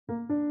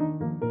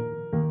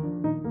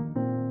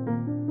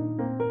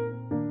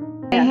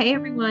Hey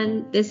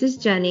everyone, this is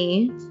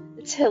Jenny.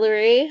 It's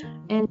Hillary.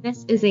 And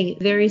this is a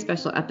very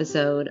special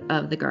episode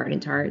of The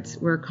Garden Tarts.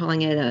 We're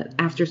calling it an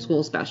after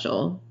school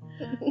special.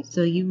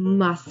 So you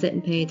must sit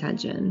and pay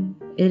attention.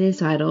 It is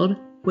titled,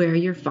 Wear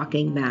Your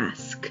Fucking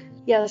Mask.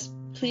 Yes,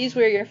 please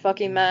wear your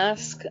fucking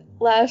mask.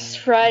 Last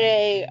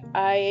Friday,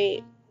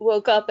 I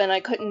woke up and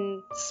I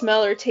couldn't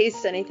smell or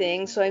taste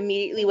anything, so I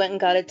immediately went and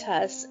got a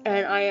test,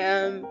 and I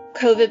am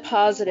COVID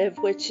positive,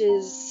 which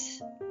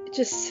is,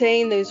 just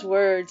saying those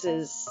words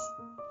is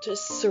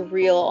just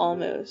surreal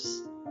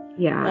almost.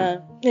 Yeah.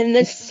 And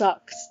this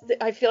sucks.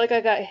 I feel like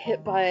I got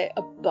hit by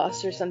a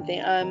bus or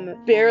something.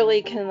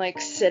 Barely can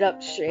sit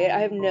up straight. I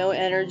have no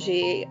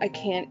energy. I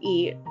can't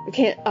eat.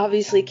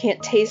 Obviously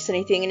can't taste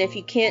anything. And if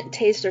you can't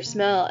taste or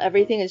smell,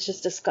 everything is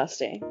just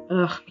disgusting.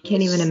 Ugh, I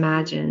can't even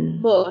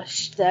imagine.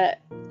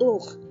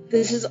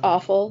 This is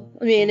awful.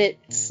 I mean,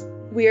 it's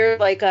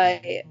weird.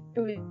 I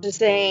was just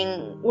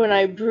saying, when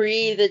I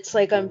breathe, it's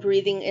like I'm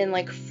breathing in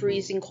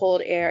freezing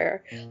cold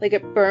air.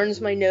 It burns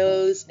my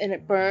nose and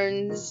it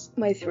burns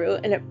my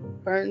throat and it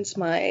burns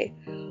my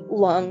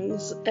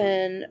lungs,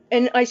 and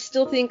I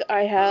still think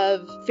I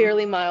have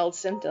fairly mild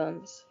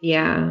symptoms.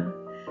 Yeah.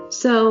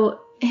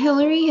 So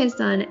Hillary has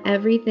done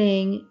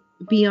everything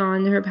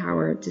beyond her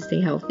power to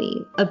stay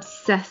healthy,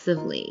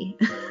 obsessively.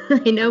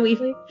 I know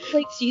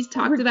she's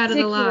talked about it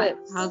a lot,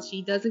 how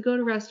she doesn't go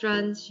to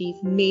restaurants. She's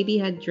maybe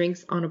had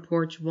drinks on a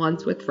porch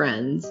once with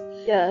friends.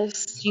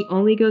 Yes. She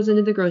only goes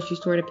into the grocery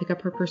store to pick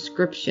up her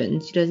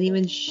prescriptions. She doesn't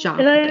even shop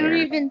and I there. don't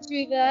even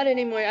do that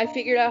anymore. I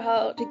figured out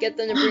how to get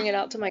them to bring it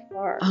out to my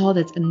car. Oh,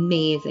 that's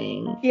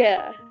amazing.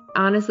 Yeah.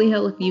 Honestly,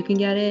 Hill, if you can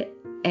get it,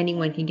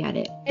 anyone can get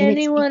it. And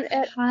anyone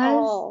at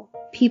all.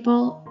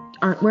 People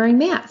aren't wearing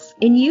masks.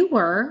 And you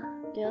were.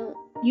 Yeah.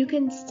 You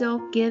can still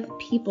give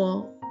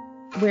people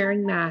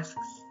wearing masks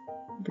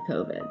the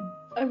COVID.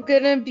 I'm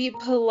gonna be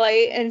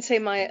polite and say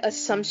my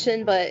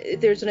assumption, but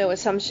there's no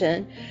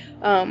assumption,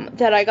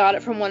 that I got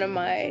it from one of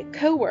my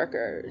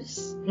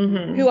coworkers,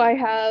 who I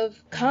have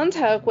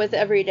contact with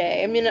every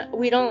day. I mean,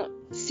 we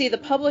don't see the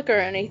public or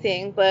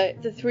anything,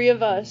 but the three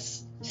of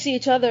us see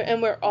each other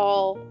and we're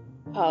all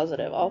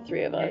positive, all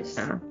three of us.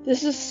 Yeah.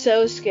 This is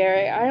so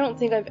scary. I don't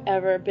think I've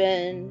ever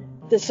been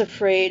this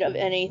afraid of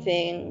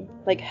anything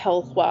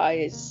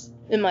health-wise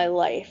in my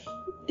life.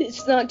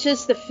 It's not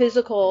just the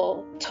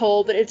physical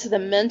toll, but it's the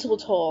mental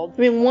toll.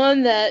 I mean,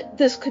 one, that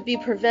this could be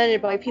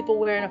prevented by people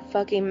wearing a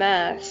fucking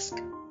mask.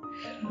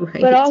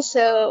 Right. But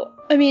also,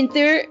 I mean,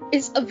 there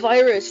is a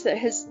virus that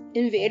has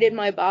invaded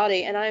my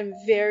body, and I'm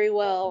very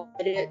well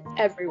at it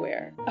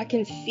everywhere. I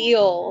can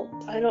feel,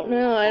 I don't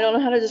know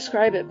how to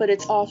describe it, but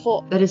it's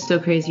awful. That is so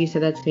crazy. You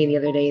said that to me the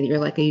other day, that you're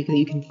like,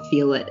 you can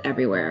feel it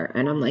everywhere.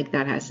 And I'm like,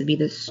 that has to be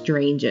the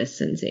strangest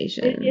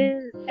sensation. It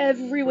is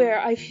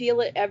everywhere. I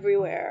feel it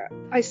everywhere.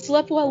 I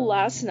slept well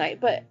last night,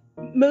 but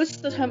most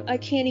of the time I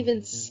can't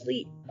even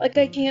sleep. I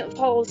can't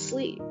fall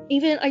asleep.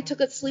 Even I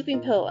took a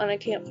sleeping pill and I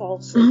can't fall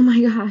asleep. Oh my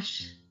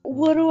gosh.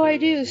 What do I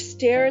do?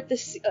 Stare at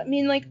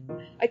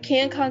I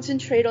can't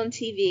concentrate on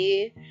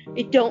TV.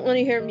 I don't want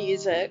to hear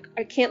music.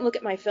 I can't look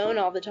at my phone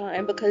all the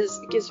time because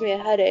it gives me a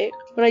headache.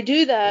 When I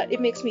do that, it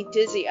makes me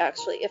dizzy,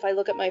 actually, if I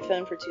look at my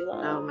phone for too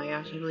long. Oh my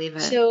gosh, I believe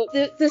it. So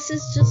this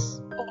is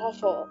just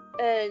awful.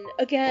 And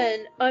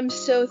again, I'm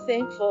so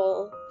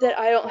thankful that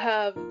I don't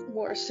have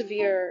more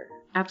severe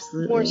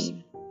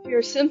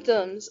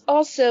symptoms.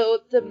 Also,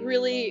 the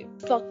really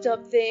fucked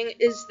up thing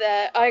is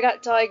that I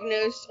got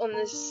diagnosed on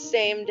the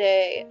same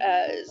day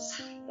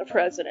as the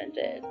president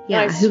did.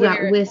 Yeah, who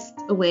got whisked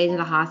away to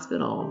the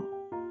hospital.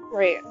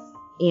 Right.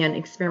 And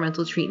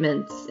experimental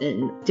treatments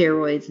and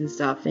steroids and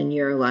stuff, and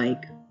you're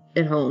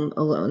at home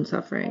alone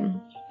suffering.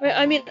 Right.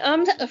 I mean,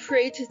 I'm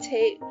afraid to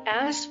take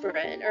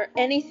aspirin or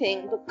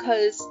anything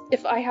because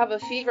if I have a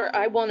fever,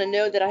 I want to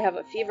know that I have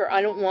a fever.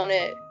 I don't want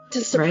it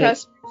to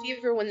suppress my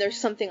fever when there's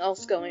something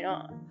else going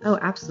on. Oh,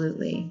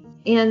 absolutely.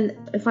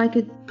 And if I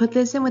could put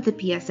this in with the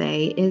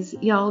PSA is,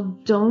 y'all,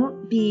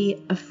 don't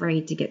be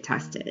afraid to get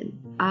tested.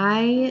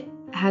 I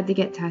had to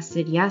get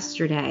tested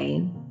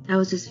yesterday. I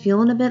was just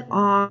feeling a bit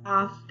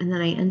off, and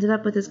then I ended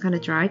up with this kind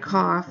of dry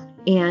cough,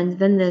 and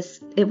then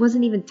it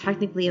wasn't even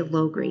technically a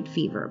low-grade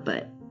fever,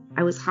 but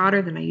I was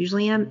hotter than I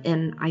usually am,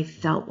 and I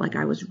felt like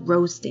I was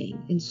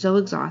roasting and so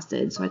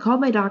exhausted. So I called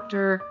my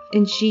doctor,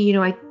 and she,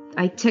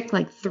 I ticked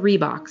 3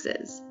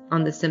 boxes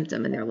on the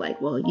symptom, and they're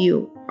like, well,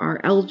 you are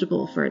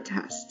eligible for a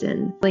test.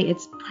 And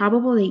it's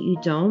probable that you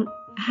don't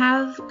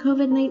have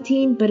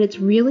COVID-19, but it's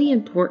really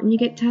important you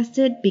get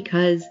tested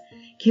because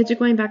kids are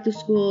going back to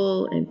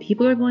school and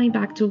people are going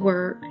back to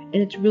work. And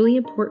it's really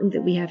important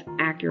that we have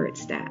accurate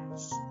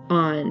stats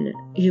on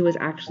who is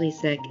actually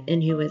sick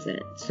and who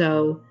isn't.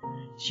 So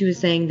she was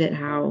saying that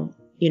how,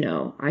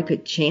 I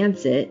could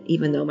chance it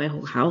even though my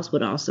whole house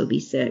would also be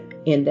sick.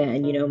 And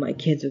then, my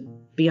kids would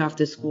be off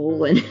to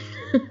school and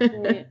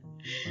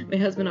my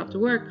husband off to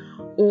work,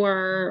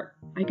 or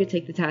I could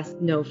take the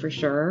test, know for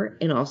sure,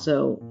 and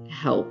also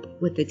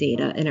help with the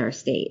data in our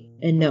state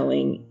and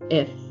knowing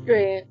if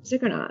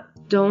sick or not.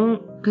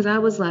 don't, because I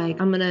was like,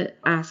 I'm going to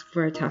ask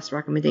for a test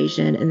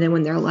recommendation. And then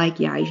when they're like,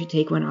 yeah, you should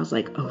take one, I was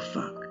like, oh,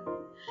 fuck.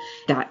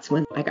 That's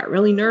when I got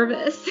really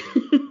nervous.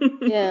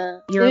 Yeah.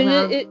 You're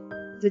allowed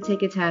to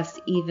take a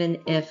test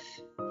even if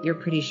you're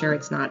pretty sure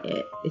it's not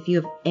it. If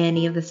you have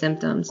any of the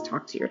symptoms,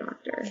 talk to your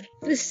doctor.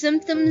 The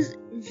symptoms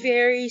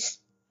vary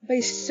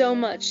by so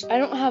much. I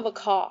don't have a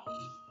cough.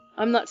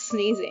 I'm not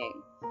sneezing.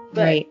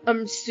 But Right.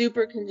 I'm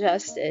super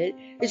congested.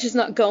 It's just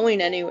not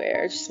going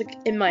anywhere. It's just like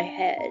in my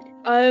head.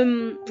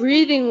 I'm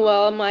breathing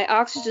well. My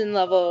oxygen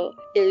level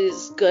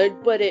is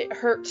good, but it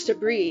hurts to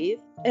breathe.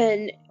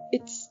 And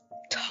it's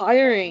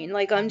tiring.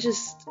 Like,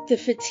 the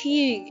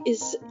fatigue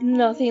is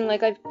nothing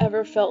like I've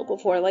ever felt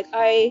before. Like,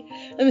 I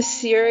am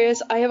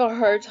serious. I have a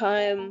hard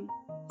time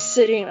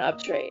sitting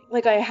up straight.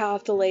 Like, I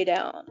have to lay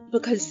down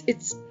because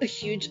it's a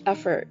huge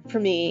effort for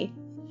me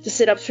to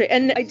sit up straight.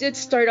 And I did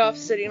start off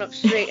sitting up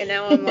straight, and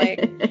now I'm like,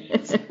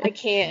 I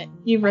can't.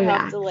 You relax.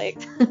 I have to, like,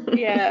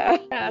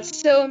 yeah.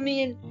 So, I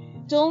mean,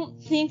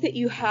 don't think that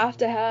you have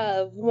to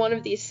have one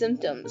of these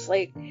symptoms.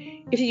 Like,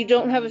 if you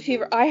don't have a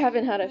fever, I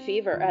haven't had a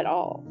fever at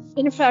all.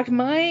 In fact,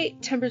 my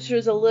temperature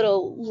is a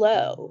little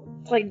low.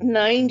 It's like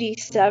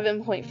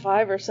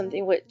 97.5 or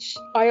something, which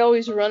I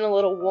always run a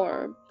little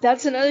warm.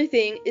 That's another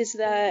thing, is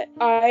that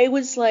I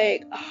was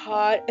like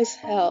hot as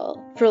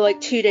hell for like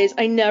 2 days.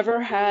 I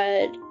never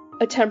had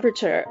a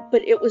temperature,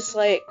 but it was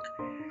like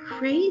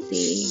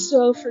crazy,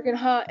 so freaking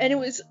hot, and it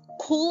was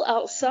cool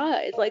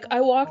outside. Like,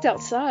 I walked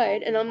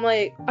outside and I'm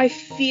like, I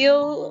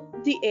feel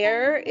the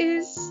air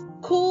is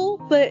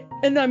cool,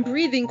 and I'm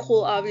breathing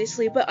cool,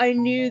 obviously, but I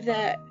knew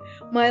that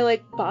my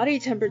like body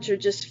temperature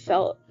just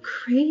felt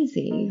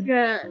crazy.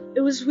 Yeah,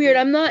 it was weird.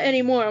 I'm not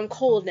anymore. I'm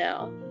cold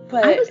now.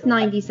 But I was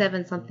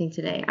 97 something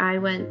today. I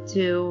went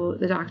to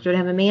the doctor to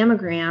have a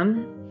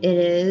mammogram. It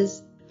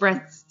is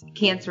breast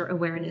cancer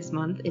awareness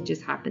month. It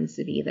just happens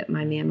to be that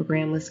my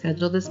mammogram was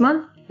scheduled this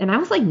month, and I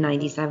was like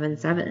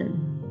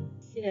 97.7.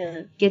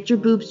 Yeah. Get your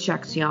boobs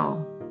checked,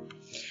 y'all.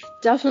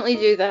 Definitely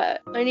do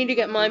that. I need to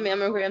get my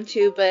mammogram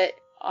too, but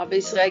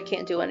obviously I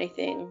can't do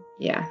anything.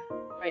 Yeah.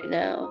 Right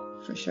now.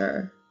 For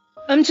sure.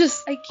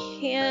 I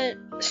can't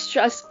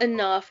stress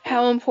enough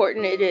how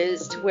important it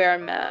is to wear a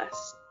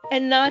mask.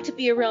 And not to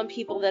be around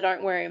people that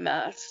aren't wearing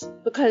masks.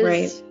 Because,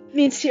 right. I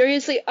mean,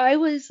 seriously, I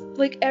was,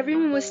 like,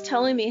 everyone was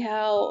telling me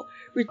how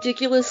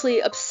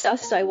ridiculously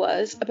obsessed I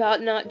was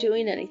about not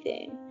doing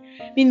anything.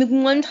 I mean, the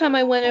one time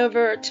I went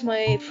over to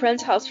my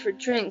friend's house for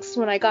drinks,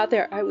 when I got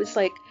there, I was,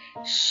 like,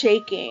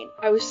 shaking.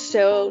 I was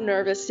so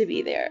nervous to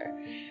be there.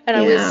 And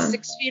I was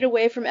 6 feet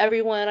away from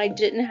everyone. I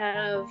didn't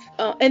have...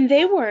 and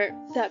they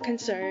weren't that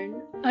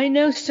concerned. I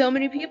know so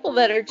many people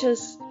that are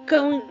just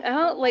going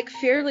out, like,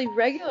 fairly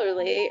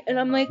regularly. And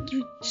I'm like,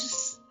 you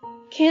just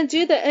can't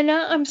do that. And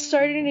now I'm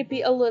starting to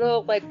be a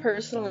little, like,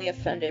 personally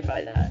offended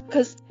by that.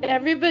 Because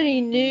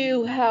everybody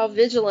knew how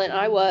vigilant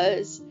I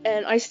was,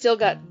 and I still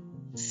got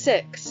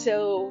sick.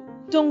 So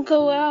don't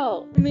go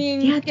out. I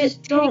mean,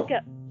 just don't.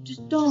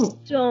 Just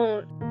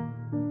don't.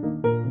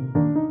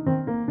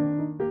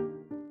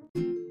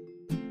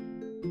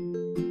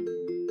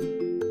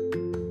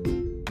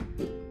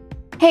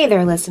 Hey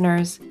there,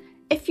 listeners.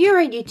 If you're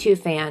a U2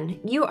 fan,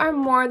 you are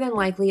more than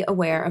likely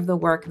aware of the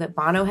work that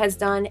Bono has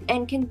done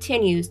and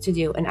continues to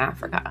do in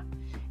Africa.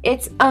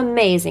 It's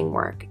amazing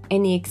work,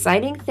 and the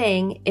exciting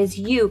thing is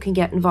you can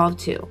get involved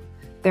too.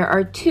 There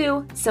are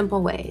 2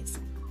 simple ways.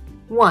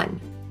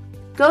 1.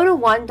 Go to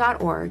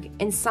one.org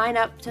and sign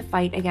up to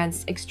fight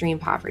against extreme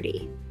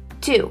poverty.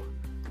 2.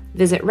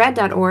 Visit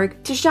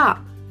red.org to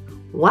shop.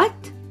 What?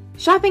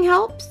 Shopping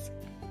helps?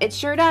 It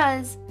sure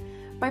does.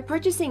 By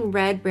purchasing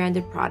Red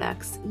branded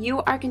products,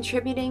 you are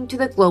contributing to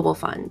the Global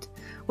Fund,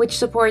 which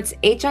supports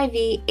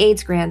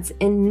HIV/AIDS grants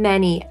in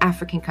many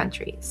African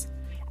countries.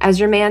 As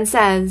your man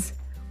says,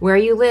 where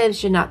you live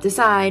should not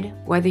decide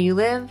whether you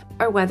live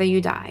or whether you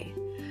die.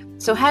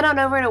 So head on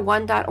over to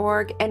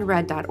one.org and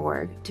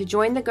red.org to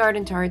join the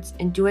Garden Tarts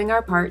in doing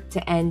our part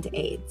to end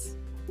AIDS.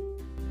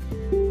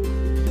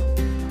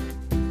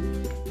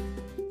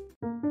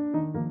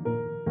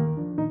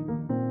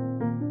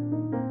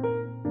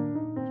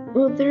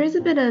 Well, there is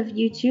a bit of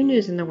U2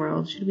 news in the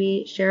world. Should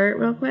we share it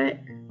real quick?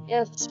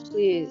 Yes,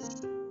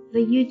 please. The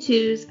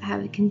U2s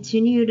have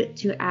continued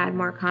to add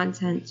more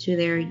content to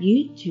their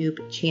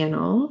YouTube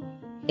channel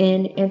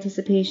in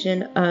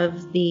anticipation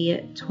of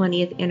the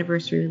 20th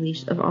anniversary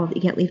release of All That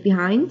You Can't Leave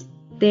Behind.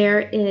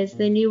 There is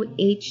the new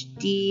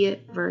HD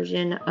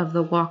version of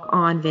the Walk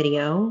On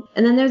video.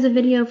 And then there's a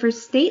video for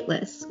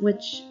Stateless,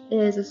 which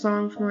is a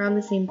song from around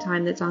the same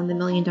time that's on the $1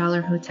 Million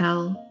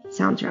Hotel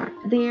soundtrack.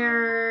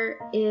 There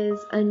is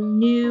a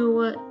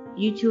new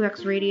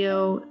U2X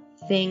radio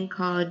thing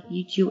called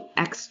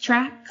U2X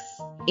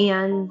Tracks,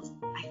 and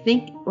I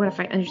think, if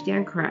I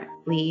understand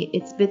correctly,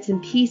 it's bits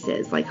and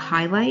pieces, like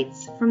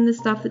highlights from the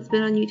stuff that's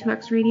been on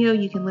U2X radio.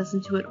 You can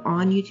listen to it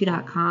on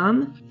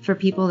U2.com for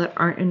people that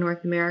aren't in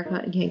North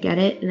America and can't get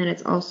it, and then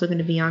it's also going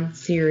to be on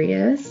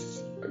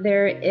Sirius.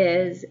 There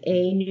is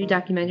a new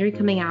documentary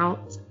coming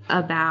out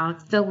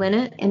about Phil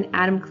Lynott, and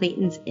Adam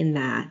Clayton's in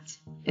that.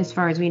 As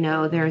far as we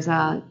know, there's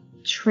a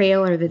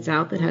trailer that's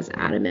out that has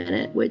Adam in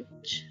it,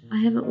 which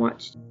I haven't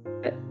watched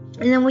yet.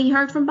 And then we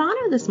heard from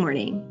Bono this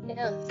morning.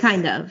 Yes.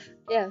 Kind of.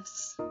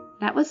 Yes.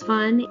 That was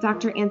fun.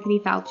 Dr. Anthony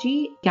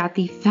Fauci got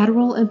the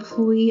Federal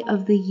Employee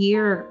of the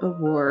Year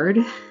award.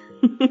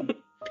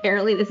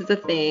 Apparently this is a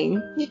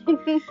thing.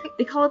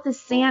 They call it the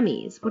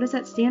SAMMYs. What does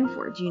that stand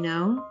for? Do you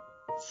know?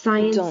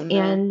 Science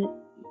and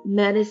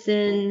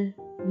Medicine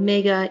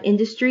Mega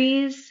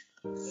Industries.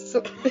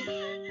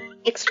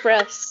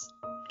 Express.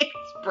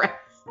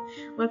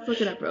 Let's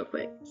look it up real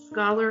quick.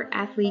 Scholar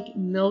Athlete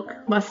Milk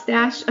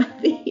Mustache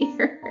of the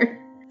Year.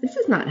 This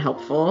is not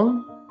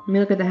helpful. Let me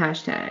look at the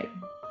hashtag.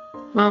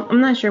 Well,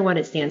 I'm not sure what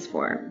it stands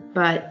for,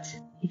 but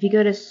if you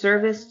go to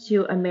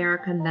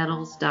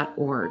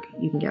servicetoamericamedals.org,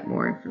 you can get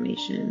more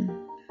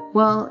information.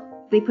 Well,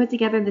 they put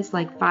together this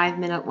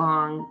 5-minute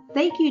long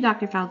thank you,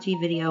 Dr. Fauci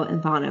video,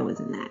 and Bono was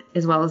in that,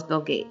 as well as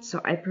Bill Gates.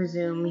 So I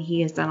presume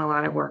he has done a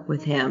lot of work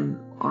with him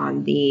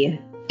on the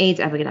AIDS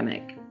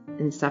epidemic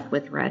and stuff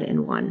with Red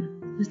and One.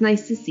 It was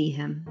nice to see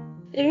him.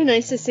 Very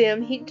nice to see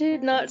him. He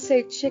did not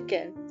say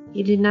chicken.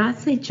 He did not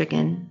say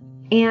chicken.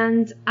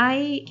 And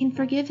I can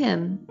forgive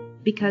him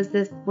because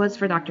this was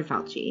for Dr.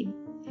 Fauci,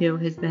 who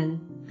has been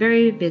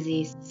very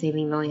busy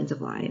saving millions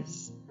of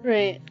lives.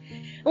 Right.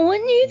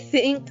 Wouldn't you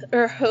think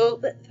or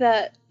hope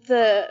that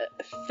the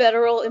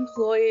Federal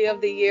Employee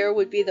of the Year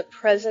would be the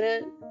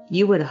president?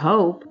 You would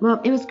hope. Well,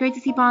 it was great to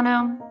see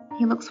Bono.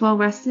 He looks well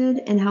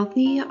rested and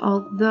healthy,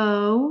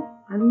 although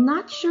I'm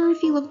not sure if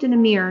he looked in a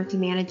mirror to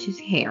manage his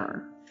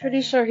hair.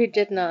 Pretty sure he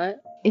did not.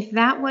 If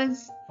that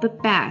was the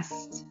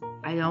best,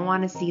 I don't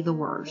want to see the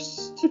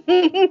worst.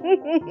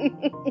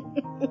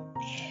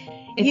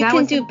 If you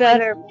can do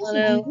better,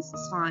 Bono. This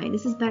is fine.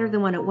 This is better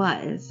than what it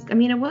was. I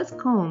mean, it was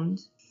combed.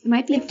 It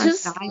might be a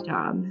fresh dye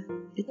job.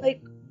 It's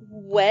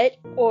wet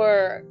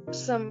or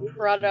some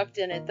product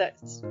in it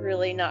that's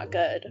really not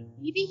good.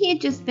 Maybe he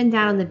had just been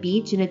down on the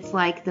beach and it's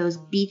like those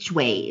beach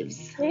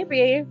waves.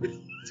 Maybe.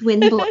 It's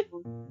wind blowing.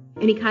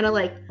 And he kind of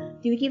do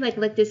you think he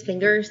licked his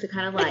fingers to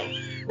kind of let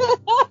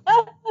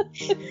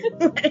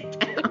it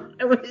down?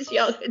 I wish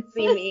y'all could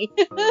see me.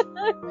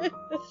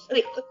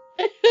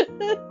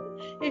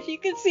 If you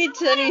could see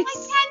Jenny's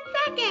 10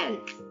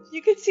 seconds.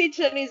 You could see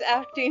Jenny's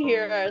acting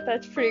here.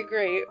 That's pretty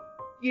great.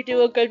 You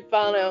do a good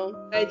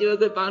Bono. I do a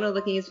good Bono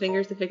licking his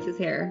fingers to fix his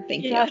hair.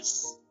 Thank you.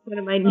 Yes. One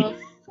of my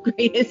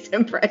greatest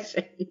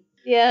impressions.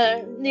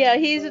 Yeah,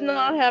 he's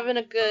not having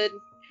a good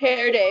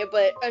hair day,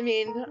 but I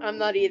mean, I'm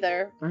not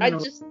either. I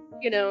just,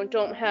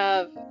 don't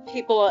have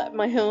people at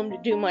my home to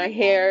do my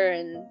hair,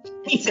 and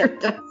neither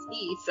does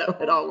he, so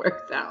it all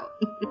works out.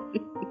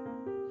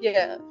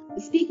 Yeah.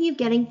 Speaking of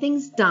getting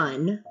things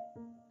done,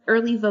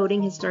 early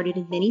voting has started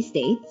in many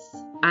states.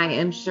 I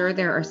am sure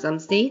there are some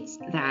states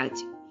that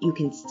you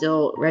can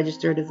still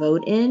register to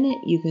vote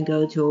in. You can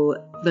go to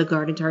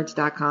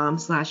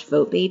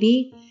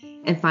thegardentarts.com/votebaby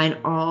and find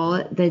all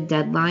the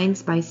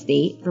deadlines by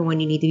state for when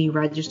you need to be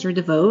registered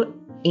to vote.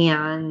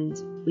 And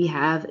we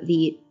have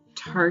the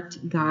Tart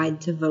Guide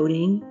to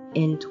Voting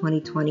in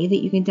 2020 that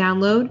you can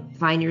download.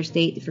 Find your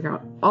state to figure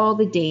out all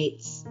the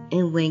dates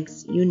and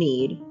links you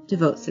need to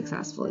vote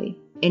successfully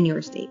in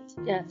your state.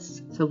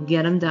 Yes. So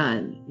get them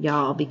done,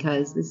 y'all,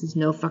 because this is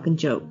no fucking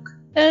joke.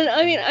 And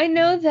I mean, I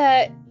know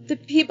that the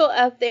people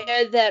out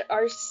there that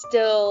are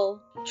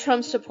still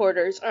Trump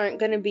supporters aren't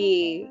going to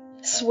be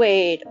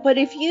swayed. But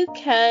if you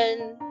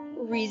can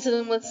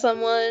reason with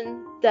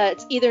someone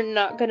that's either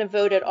not going to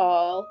vote at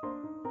all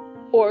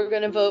or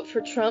going to vote for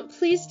Trump,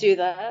 please do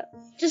that.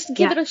 Just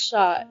give it a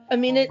shot. I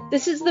mean,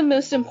 this is the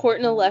most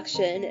important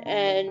election,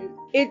 and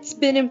it's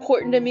been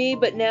important to me,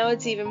 but now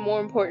it's even more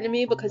important to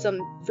me because I'm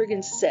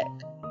friggin' sick.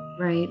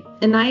 Right.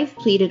 And I've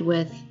pleaded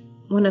with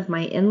one of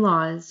my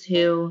in-laws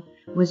who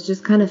was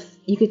just kind of,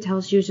 you could tell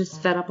she was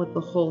just fed up with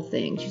the whole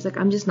thing. She's like,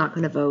 I'm just not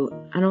going to vote.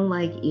 I don't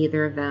like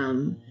either of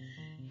them.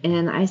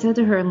 And I said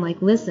to her, I'm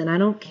like, listen, I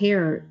don't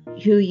care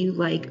who you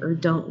like or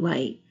don't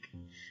like,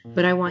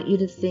 but I want you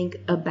to think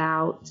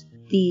about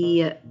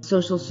the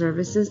social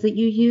services that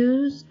you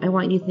use. I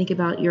want you to think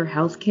about your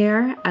health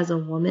care as a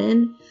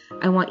woman.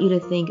 I want you to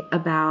think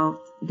about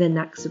the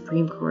next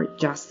Supreme Court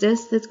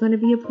justice that's going to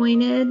be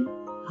appointed.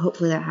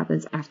 Hopefully that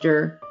happens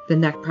after the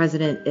next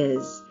president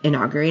is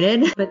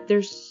inaugurated. But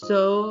there's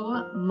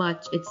so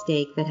much at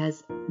stake that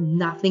has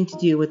nothing to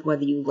do with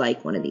whether you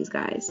like one of these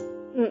guys.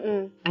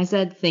 Mm-mm. I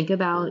said, think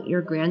about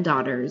your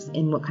granddaughters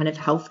and what kind of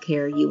health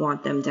care you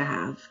want them to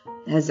have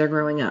as they're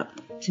growing up.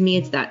 To me,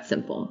 it's that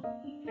simple.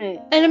 Right.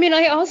 And I mean,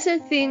 I also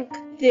think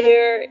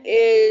there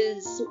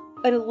is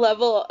a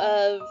level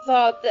of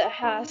thought that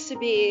has to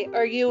be,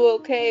 are you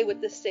okay with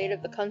the state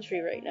of the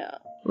country right now?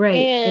 Right.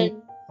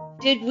 And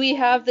did we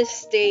have this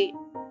state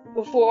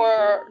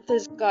before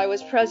this guy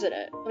was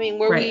president? I mean,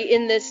 were we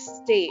in this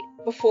state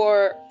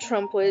before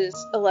Trump was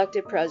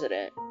elected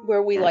president?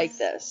 Were we like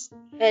this?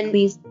 And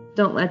please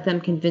don't let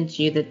them convince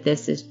you that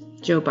this is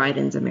Joe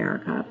Biden's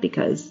America,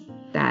 because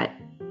that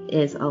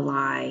is a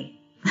lie.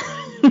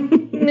 I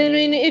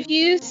mean, if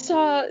you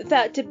saw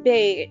that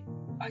debate,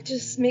 it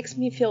just makes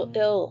me feel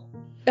ill.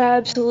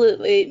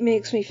 absolutely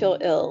makes me feel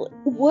ill.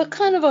 What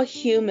kind of a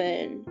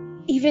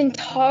human even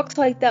talks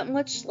like that,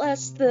 much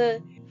less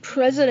the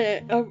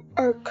president of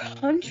our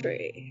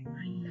country?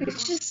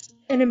 It's just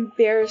an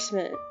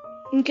embarrassment.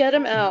 Get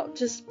him out.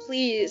 Just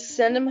please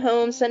send him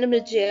home, send him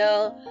to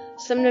jail,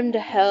 send him to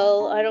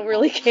hell. I don't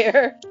really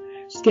care.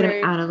 Just get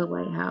him out of the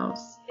White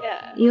House.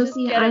 Yeah. You'll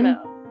see, I'm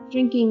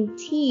drinking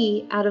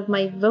tea out of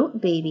my Vote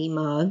Baby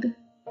mug,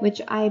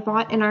 which I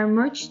bought in our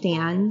merch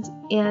stand,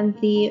 and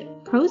the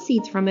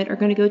proceeds from it are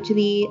going to go to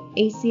the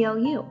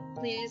ACLU.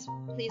 Please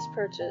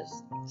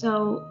purchase.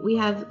 So we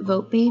have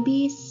Vote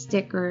Baby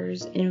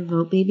stickers and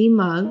Vote Baby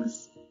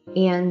mugs,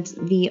 and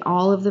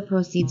all of the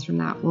proceeds from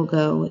that will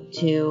go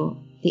to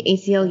the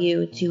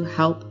ACLU to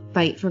help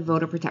fight for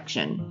voter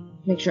protection.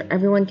 Make sure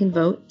everyone can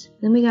vote.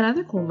 Then we got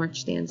other cool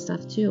merch stand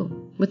stuff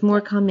too, with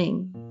more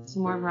coming.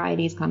 Some more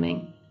varieties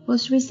coming. Well,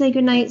 should we say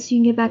goodnight so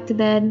you can get back to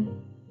bed?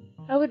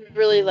 I would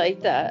really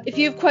like that. If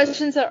you have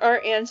questions that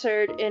aren't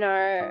answered in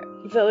our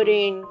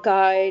voting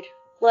guide,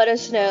 let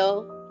us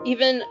know,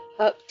 even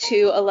up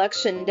to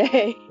election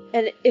day.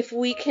 And if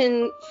we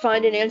can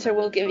find an answer,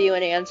 we'll give you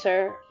an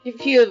answer.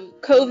 If you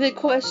have COVID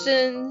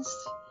questions,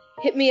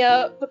 hit me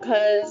up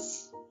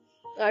because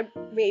I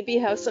maybe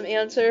have some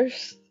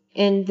answers.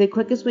 And the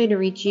quickest way to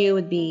reach you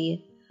would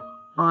be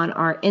on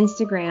our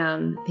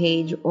Instagram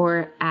page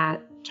or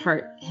at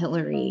Tart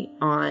Hillary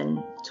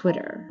on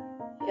Twitter.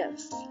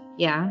 Yes.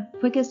 Yeah.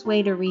 Quickest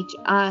way to reach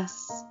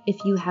us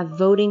if you have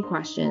voting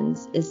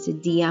questions is to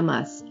DM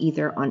us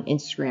either on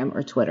Instagram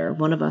or Twitter.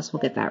 One of us will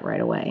get that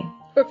right away.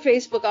 Or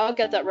Facebook. I'll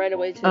get that right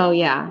away too. Oh,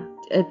 yeah.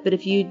 But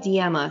if you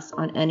DM us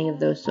on any of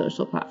those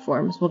social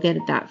platforms, we'll get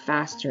it that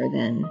faster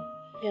than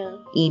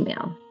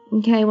email.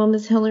 Okay. Well,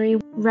 Miss Hillary,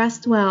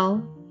 rest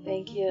well.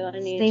 Thank you. I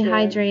need Stay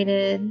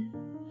hydrated.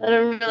 I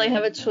don't really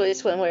have a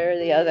choice one way or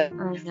the other.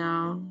 I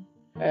know.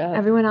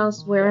 Everyone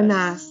else wear a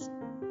mask.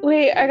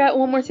 Wait, I got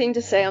one more thing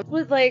to say. I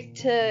would like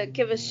to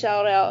give a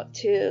shout out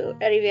to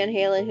Eddie Van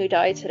Halen, who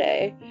died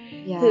today.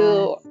 Yes.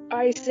 Who,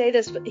 I say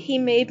this, but he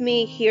made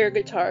me hear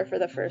guitar for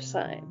the first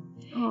time.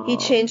 Aww. He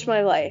changed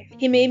my life.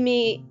 He made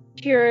me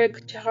hear a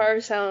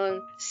guitar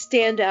sound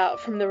stand out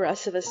from the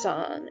rest of the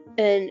song.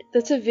 And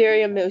that's a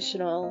very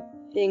emotional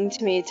thing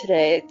to me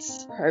today.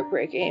 It's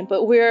heartbreaking.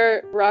 But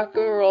we're rock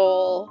and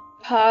roll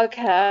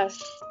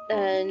podcast,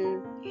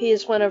 and he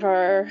is one of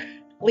our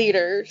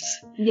leaders.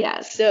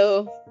 Yes.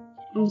 So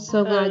I'm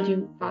so glad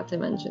you got to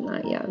mention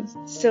that, yes.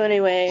 So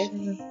anyway,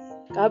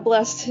 God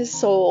bless his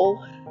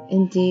soul.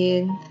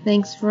 Indeed.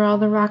 Thanks for all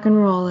the rock and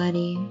roll,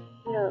 Eddie.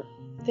 Yeah.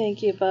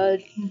 Thank you,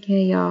 bud.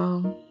 Okay,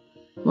 y'all.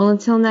 Well,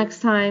 until next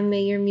time,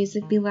 may your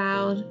music be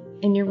loud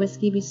and your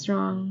whiskey be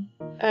strong.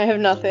 I have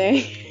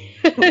nothing.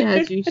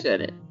 Yes, you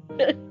shouldn't.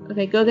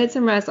 Okay, go get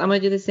some rest. I'm gonna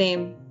do the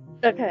same.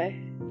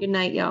 Okay. Good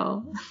night,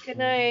 y'all. Good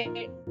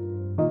night.